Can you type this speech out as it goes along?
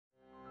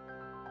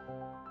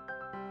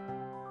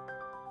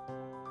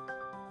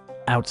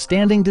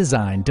Outstanding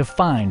design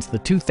defines the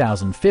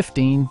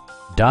 2015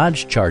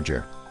 Dodge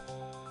Charger.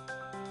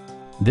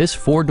 This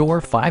four-door,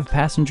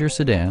 five-passenger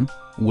sedan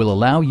will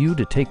allow you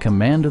to take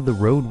command of the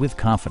road with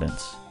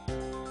confidence.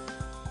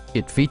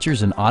 It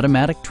features an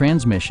automatic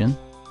transmission,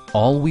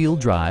 all-wheel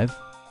drive,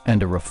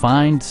 and a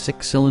refined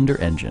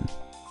six-cylinder engine.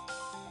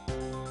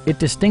 It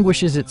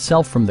distinguishes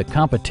itself from the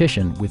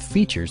competition with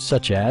features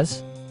such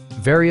as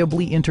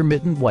variably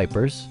intermittent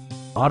wipers,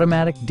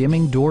 automatic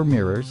dimming door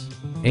mirrors,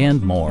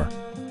 and more.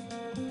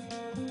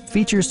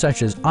 Features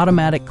such as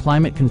automatic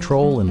climate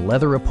control and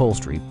leather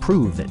upholstery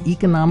prove that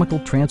economical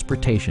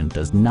transportation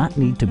does not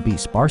need to be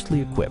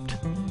sparsely equipped.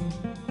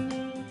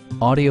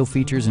 Audio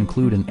features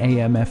include an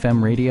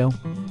AM/FM radio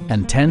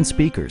and 10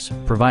 speakers,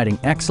 providing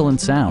excellent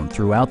sound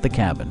throughout the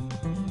cabin.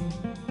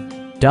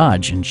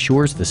 Dodge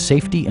ensures the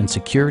safety and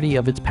security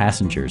of its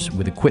passengers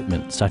with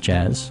equipment such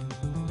as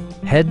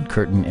head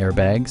curtain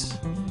airbags,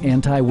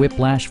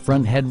 anti-whiplash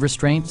front head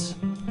restraints,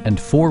 and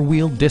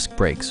four-wheel disc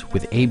brakes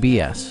with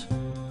ABS.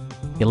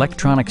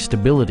 Electronic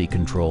stability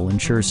control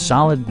ensures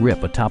solid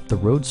grip atop the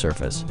road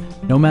surface,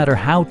 no matter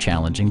how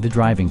challenging the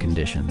driving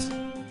conditions.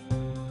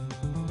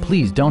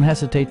 Please don't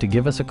hesitate to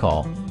give us a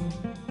call.